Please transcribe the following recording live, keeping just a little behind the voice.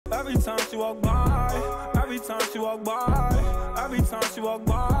Every time she walk by, every time she walk by, every time she walk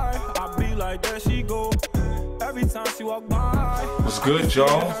by, I be like, there she go. Every time she walk by. What's good,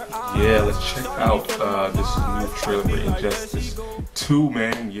 y'all? Yeah, let's check out this new trailer for Injustice 2,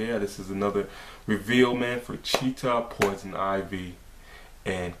 man. Yeah, this is another reveal, man, for Cheetah, Poison Ivy,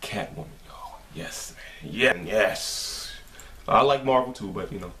 and Catwoman, y'all. Yes, man. Yeah, yes. I like Marvel too,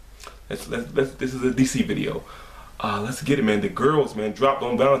 but you know, let's this is a DC video. Let's get it, man. The girls, man, dropped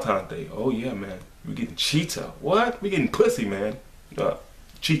on Valentine's Day. Oh yeah, man. We getting Cheetah. What? We getting pussy, man.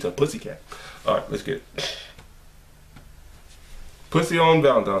 Cheetah, pussycat. All right, let's get it. Pussy on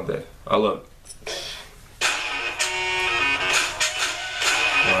Valentine's Day. I love it.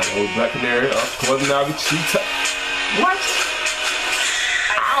 Alright, old Black Canary, Poison Ivy, Cheetah. What?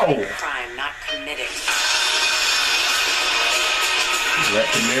 Ow! Crime not committed.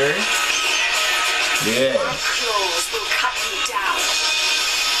 Black Canary. Yeah. Our claws will cut you down.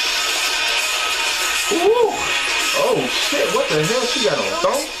 Ooh! Oh shit! What the hell she got on?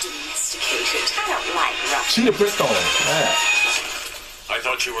 Thong? Domesticated. I don't like rough. Cheetah pressed on. Yeah. I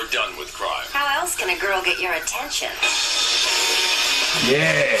thought you were done with crime. How else can a girl get your attention?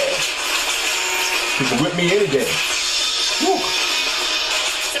 Yeah. She can whip me any day. Woo.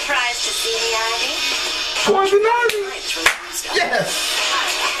 Surprised to see me, Ivy? Poison Ivy. Yes.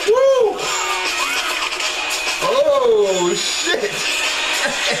 Woo. Oh shit.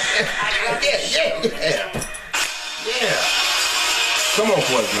 Yeah. Come on,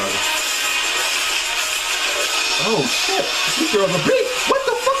 Poison Ivy. Oh shit. These girls are big. What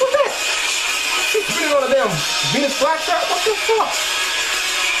the fuck was that? She's spinning on a damn Venus flytrap. What the fuck?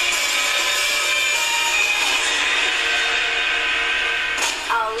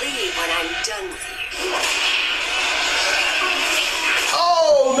 I'll leave when I'm done with you.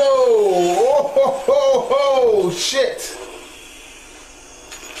 Oh no! Oh, shit!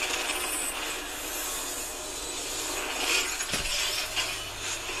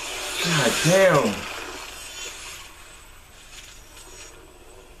 God damn!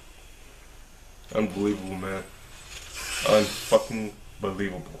 Unbelievable, man. Unfucking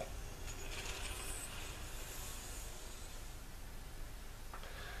believable.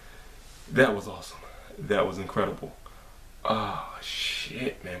 That was awesome. That was incredible. Oh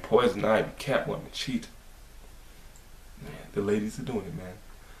shit, man. Poison Ivy, Catwoman, Cheetah. Man, the ladies are doing it, man.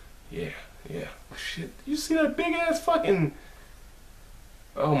 Yeah. Oh shit. You see that big ass fucking...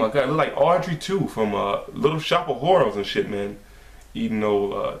 Oh my god, it look like Audrey too from Little Shop of Horrors and shit, man. Eating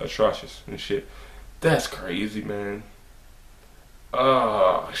old atrocious and shit. That's crazy, man.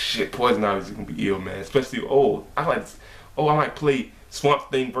 Oh shit, Poison Ivy's gonna be ill, man. Especially I might play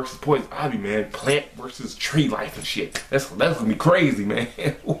Swamp Thing versus Poison Ivy, man. Plant versus tree life and shit. That's gonna be crazy, man.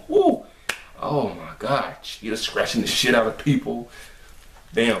 Woo. Oh my god, Cheetah scratching the shit out of people.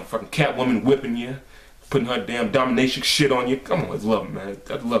 Damn, fucking Catwoman whipping you, putting her damn domination shit on you. Come on, I love it, man.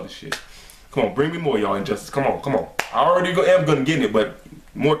 I love this shit. Come on, bring me more, y'all. Injustice. Come on. I already am gonna get it, but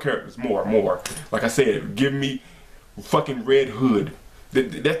more characters, more. Like I said, give me fucking Red Hood.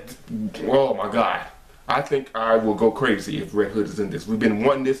 Oh my god. I think I will go crazy if Red Hood is in this. We've been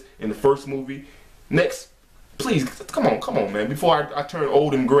wanting this in the first movie. Next, please, come on, man. Before I turn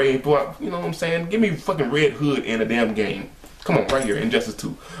old and gray, you know what I'm saying? Give me fucking Red Hood in a damn game. Come on, right here, Injustice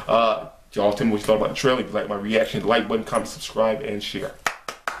 2. Y'all tell me what you thought about the trailer. If you like my reaction, like button, comment, subscribe, and share.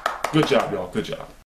 Good job, y'all. Good job.